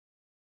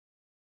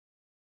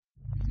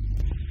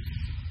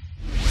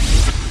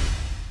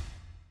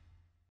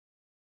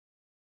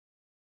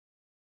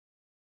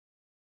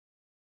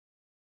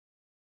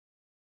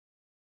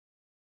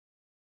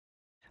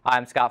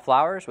I'm Scott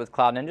Flowers with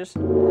Cloud Ninjas.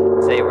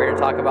 Today we're going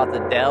to talk about the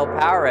Dell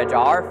PowerEdge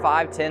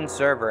R510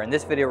 server. In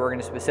this video we're going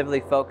to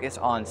specifically focus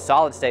on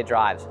solid state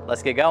drives.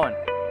 Let's get going.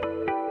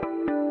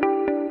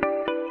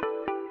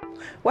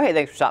 Well, hey,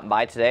 thanks for stopping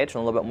by today to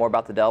learn a little bit more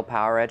about the Dell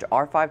PowerEdge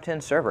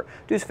R510 server.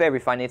 Do us a favor,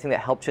 if you find anything that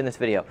helps you in this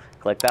video,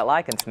 click that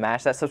like and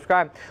smash that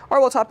subscribe. All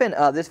right, we'll top in.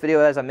 This video,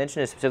 as I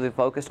mentioned, is specifically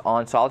focused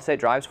on solid-state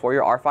drives for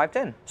your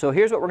R510. So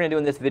here's what we're going to do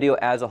in this video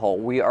as a whole.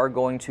 We are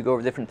going to go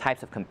over different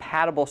types of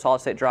compatible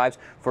solid-state drives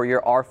for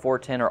your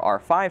R410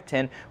 or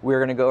R510. We're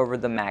going to go over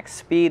the max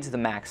speeds, the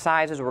max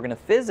sizes. We're going to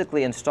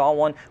physically install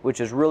one, which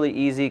is really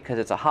easy because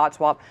it's a hot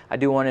swap. I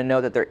do want to know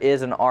that there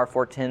is an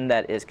R410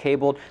 that is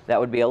cabled. That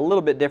would be a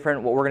little bit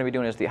different. What we're going to be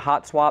doing is the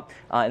hot swap,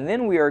 and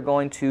then we are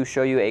going to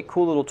show you a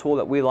cool little tool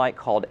that we like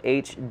called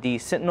HD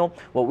Sentinel.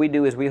 What we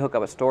do is we hook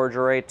up a storage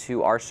array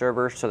to our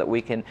server so that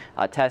we can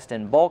test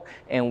in bulk,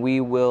 and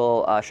we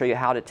will show you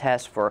how to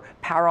test for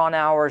power on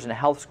hours and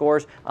health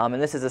scores,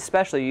 and this is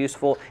especially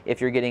useful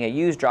if you're getting a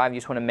used drive. You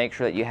just want to make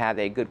sure that you have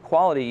a good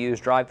quality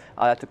used drive.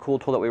 That's a cool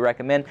tool that we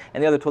recommend,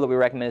 and the other tool that we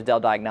recommend is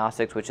Dell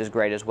Diagnostics, which is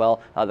great as well.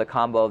 The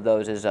combo of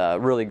those is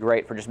really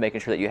great for just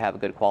making sure that you have a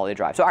good quality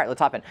drive. So all right, let's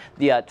hop in.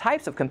 The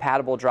types of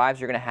compatible drives,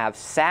 you're going to have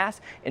SAS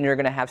and you're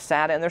going to have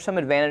SATA, and there's some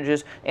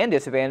advantages and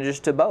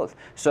disadvantages to both.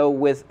 So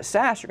with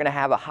SAS, you're going to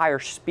have a higher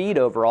speed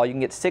overall. You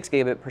can get 6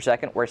 gigabit per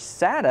second, where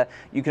SATA,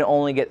 you can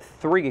only get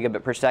 3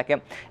 gigabit per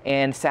second,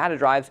 and SATA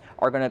drives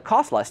are going to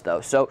cost less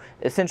though. So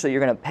essentially, you're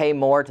going to pay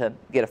more to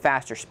get a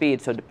faster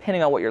speed. So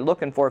depending on what you're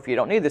looking for, if you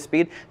don't need the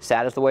speed,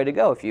 SATA is the way to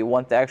go. If you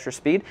want the extra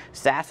speed,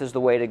 SAS is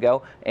the way to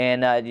go.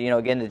 And you know,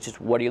 again, it's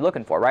just what are you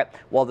looking for, right?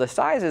 Well, the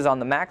sizes on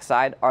the Mac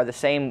side are the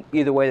same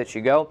either way that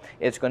you go.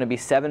 It's going to be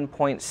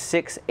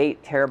 7.68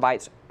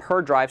 terabytes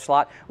per drive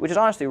slot, which is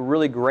honestly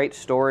really great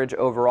storage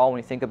overall when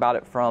you think about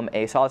it from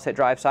a solid-state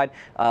drive side.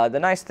 The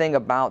nice thing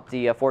about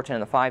the 410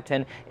 and the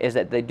 510 is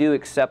that they do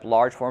accept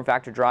large form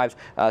factor drives.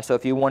 So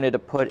if you wanted to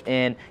put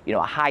in, you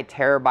know, a high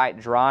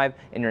terabyte drive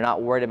and you're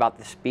not worried about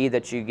the speed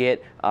that you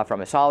get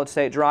from a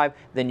solid-state drive,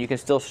 then you can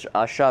still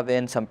shove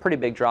in some pretty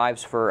big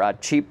drives for a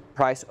cheap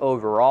price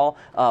overall,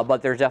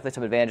 but there's definitely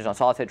some advantages on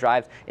solid-state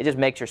drives. It just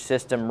makes your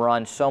system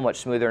run so much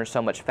smoother and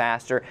so much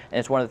faster, and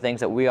it's one of the things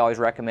that we always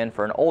recommend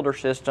for an older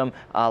system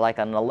like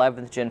an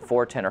 11th gen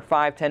 410 or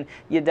 510.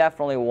 You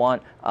definitely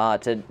want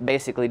to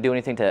basically do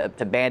anything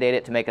to band-aid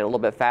it to make it a little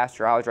bit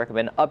faster. I always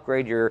recommend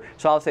upgrade your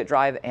solid-state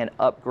drive and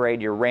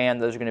upgrade your RAM.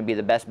 Those are going to be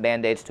the best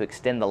band-aids to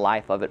extend the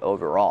life of it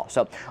overall.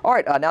 So all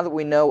right, now that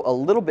we know a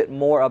little bit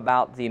more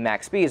about the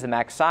max speeds, the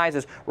max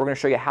sizes, we're going to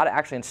show you how to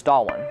actually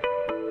install one.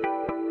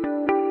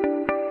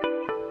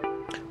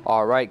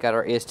 All right, got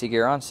our AST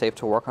gear on, safe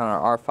to work on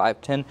our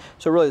R510.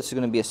 So really this is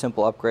going to be a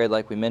simple upgrade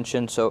like we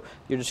mentioned. So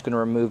you're just going to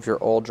remove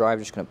your old drive,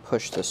 just going to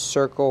push the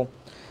circle,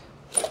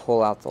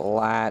 pull out the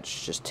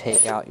latch, just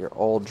take out your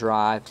old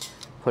drive,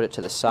 put it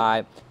to the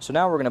side. So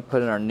now we're going to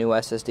put in our new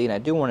SSD, and I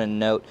do want to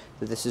note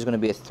that this is going to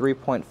be a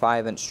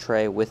 3.5 inch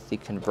tray with the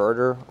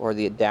converter or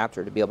the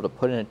adapter to be able to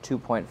put in a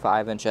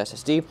 2.5 inch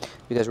SSD,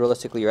 because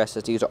realistically your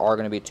SSDs are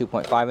going to be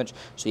 2.5 inch,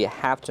 so you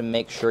have to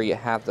make sure you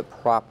have the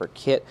proper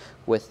kit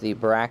with the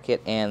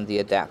bracket and the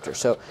adapter.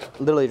 So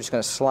literally just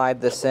going to slide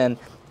this in.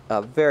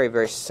 A very,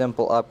 very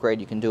simple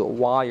upgrade. You can do it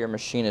while your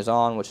machine is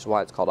on, which is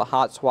why it's called a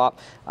hot swap.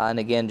 And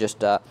again,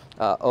 just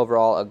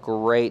overall a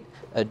great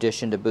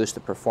addition to boost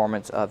the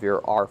performance of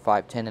your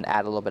R510 and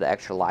add a little bit of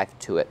extra life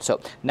to it. So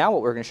now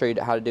what we're going to show you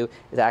how to do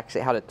is actually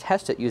how to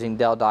test it using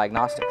Dell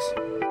Diagnostics.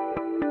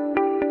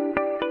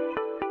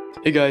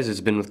 Hey guys, it's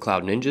Ben with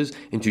Cloud Ninjas,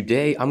 and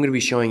today I'm going to be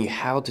showing you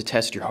how to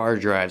test your hard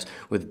drives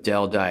with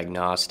Dell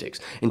Diagnostics.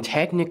 And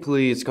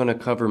technically it's going to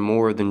cover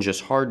more than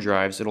just hard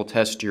drives. It'll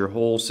test your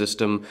whole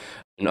system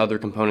and other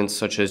components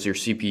such as your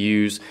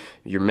CPUs,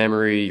 your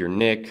memory, your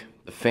NIC,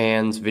 the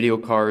fans, video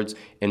cards,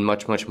 and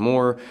much, much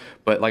more.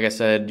 But like I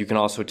said, you can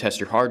also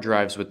test your hard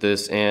drives with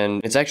this, and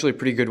it's actually a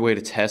pretty good way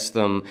to test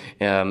them,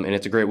 and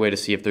it's a great way to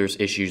see if there's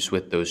issues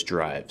with those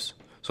drives.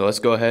 So let's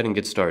go ahead and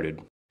get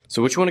started.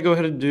 So what you want to go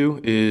ahead and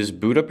do is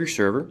boot up your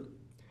server,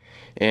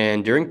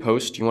 and during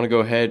post you want to go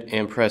ahead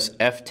and press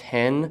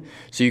F10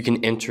 so you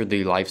can enter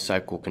the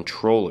lifecycle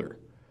controller.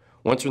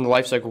 Once you're in the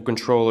lifecycle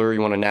controller,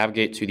 you want to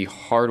navigate to the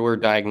Hardware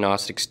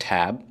Diagnostics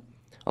tab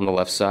on the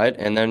left side,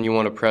 and then you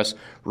want to press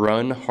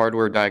Run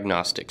Hardware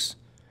Diagnostics.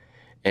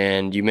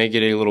 And you may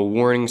get a little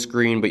warning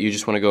screen, but you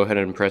just want to go ahead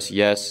and press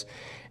yes,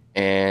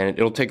 and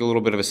it'll take a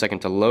little bit of a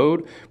second to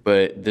load,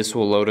 but this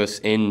will load us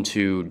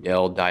into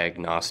Dell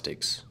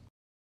Diagnostics.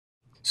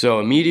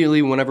 So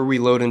immediately whenever we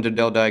load into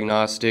Dell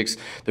Diagnostics,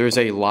 there's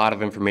a lot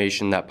of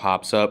information that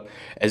pops up.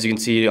 As you can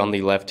see on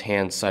the left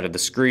hand side of the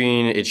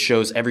screen, it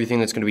shows everything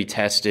that's going to be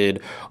tested.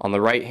 On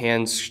the right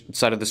hand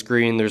side of the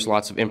screen, there's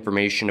lots of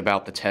information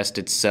about the test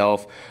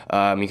itself.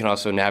 You can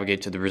also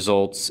navigate to the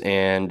results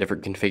and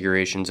different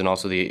configurations, and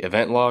also the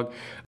event log.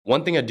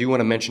 One thing I do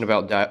want to mention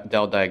about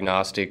Dell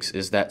Diagnostics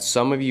is that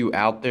some of you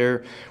out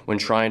there, when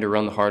trying to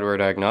run the hardware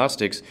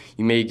diagnostics,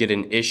 you may get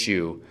an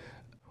issue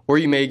Or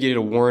you may get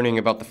a warning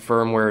about the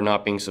firmware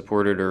not being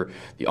supported or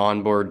the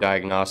onboard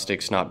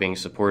diagnostics not being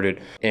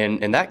supported.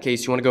 And in that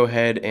case, you want to go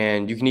ahead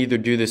and you can either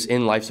do this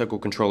in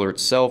Lifecycle Controller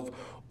itself,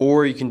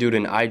 or you can do it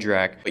in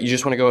iDRAC, but you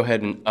just want to go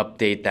ahead and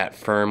update that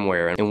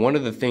firmware. And one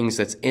of the things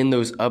that's in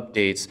those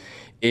updates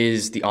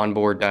is the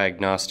onboard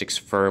diagnostics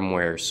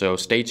firmware. So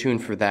stay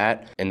tuned for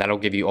that, and that'll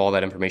give you all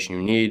that information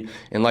you need.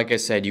 And like I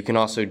said, you can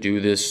also do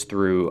this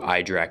through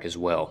iDRAC as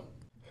well.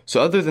 So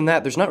other than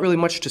that, there's not really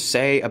much to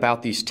say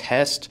about these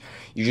tests.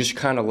 You just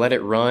kind of let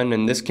it run,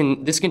 and this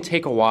can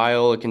take a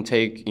while. It can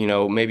take, you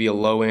know, maybe a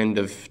low end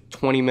of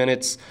 20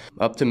 minutes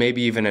up to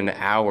maybe even an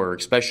hour,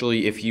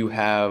 especially if you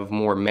have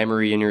more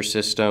memory in your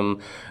system.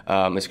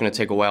 It's going to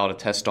take a while to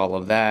test all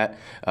of that.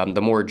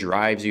 The more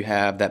drives you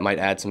have, that might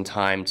add some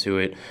time to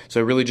it. So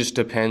it really just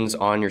depends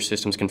on your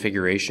system's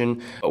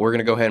configuration. But we're going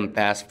to go ahead and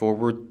fast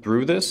forward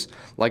through this.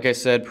 Like I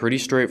said, pretty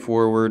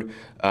straightforward.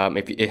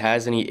 If it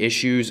has any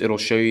issues, it'll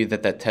show you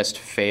that that test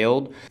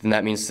failed. Then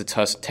that means the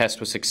test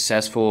was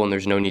successful and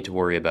there's no need to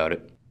worry about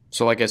it.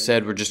 So like I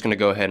said, we're just going to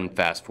go ahead and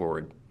fast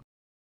forward.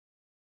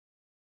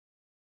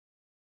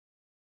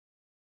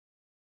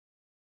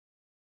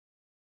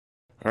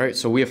 All right,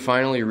 so we have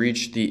finally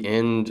reached the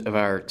end of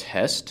our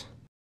test.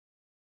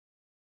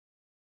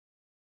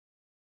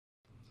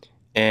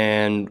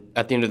 And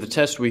at the end of the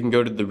test, we can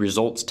go to the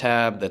results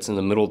tab that's in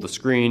the middle of the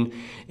screen,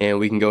 and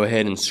we can go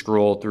ahead and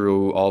scroll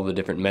through all the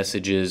different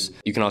messages.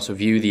 You can also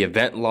view the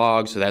event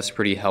log, so that's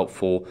pretty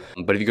helpful.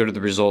 But if you go to the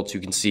results,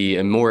 you can see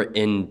a more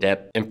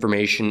in-depth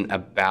information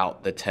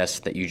about the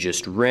test that you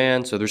just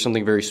ran. So there's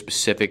something very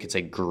specific. It's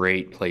a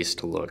great place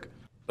to look.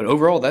 But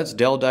overall, that's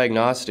Dell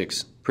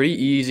Diagnostics. Pretty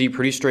easy,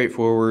 pretty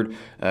straightforward.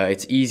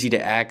 It's easy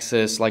to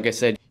access. Like I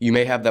said, you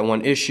may have that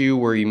one issue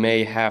where you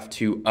may have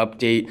to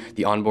update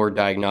the onboard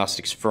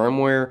diagnostics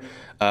firmware.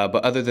 But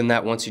other than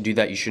that, once you do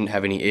that, you shouldn't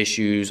have any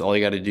issues. All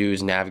you got to do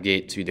is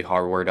navigate to the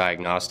hardware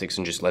diagnostics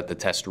and just let the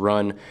test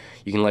run.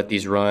 You can let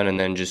these run and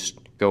then just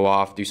go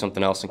off, do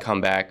something else, and come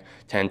back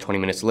 10, 20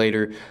 minutes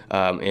later.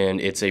 And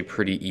it's a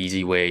pretty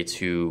easy way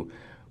to,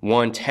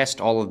 one,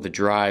 test all of the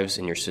drives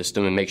in your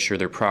system and make sure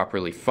they're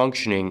properly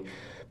functioning.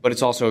 But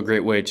it's also a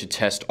great way to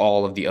test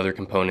all of the other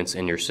components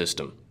in your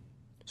system.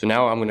 So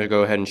now I'm going to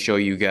go ahead and show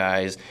you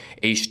guys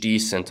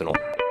HD Sentinel.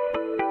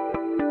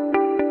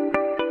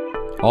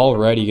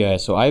 Alrighty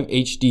guys, so I have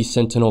HD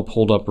Sentinel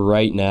pulled up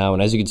right now,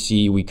 and as you can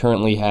see, we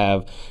currently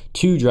have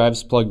 2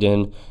 drives plugged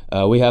in.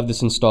 We have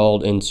this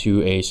installed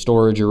into a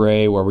storage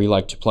array where we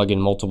like to plug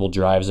in multiple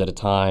drives at a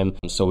time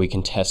so we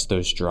can test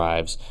those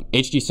drives.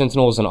 HD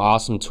Sentinel is an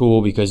awesome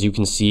tool because you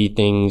can see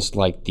things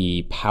like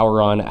the power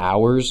on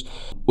hours,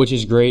 which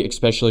is great,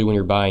 especially when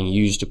you're buying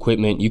used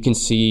equipment. You can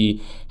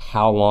see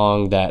how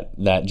long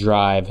that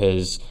drive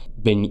has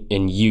been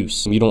in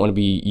use. You don't want to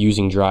be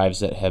using drives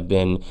that have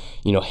been,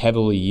 you know,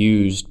 heavily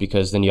used,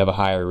 because then you have a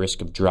higher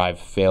risk of drive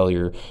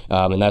failure.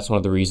 And that's one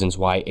of the reasons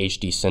why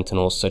HD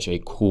Sentinel is such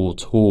a cool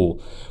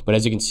tool. But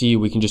as you can see,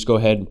 we can just go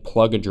ahead and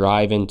plug a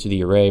drive into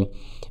the array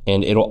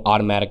and it'll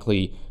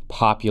automatically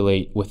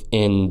populate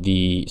within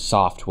the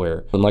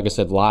software. And like I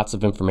said, lots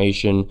of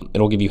information.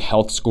 It'll give you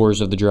health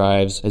scores of the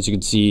drives. As you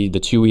can see,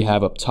 the 2 we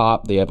have up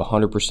top, they have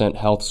 100%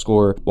 health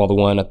score, while the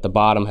one at the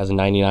bottom has a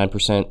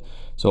 99%.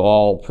 So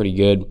all pretty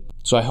good.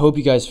 So I hope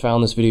you guys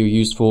found this video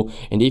useful,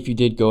 and if you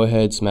did, go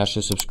ahead, smash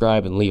the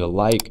subscribe and leave a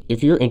like.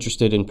 If you're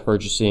interested in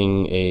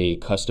purchasing a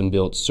custom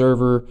built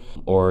server,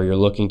 or you're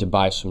looking to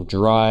buy some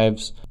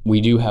drives,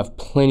 we do have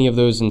plenty of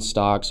those in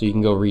stock, so you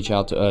can go reach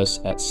out to us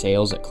at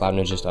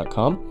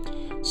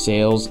sales@cloudninjas.com,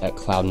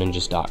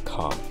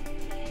 sales@cloudninjas.com.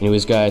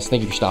 Anyways guys,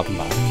 thank you for stopping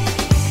by.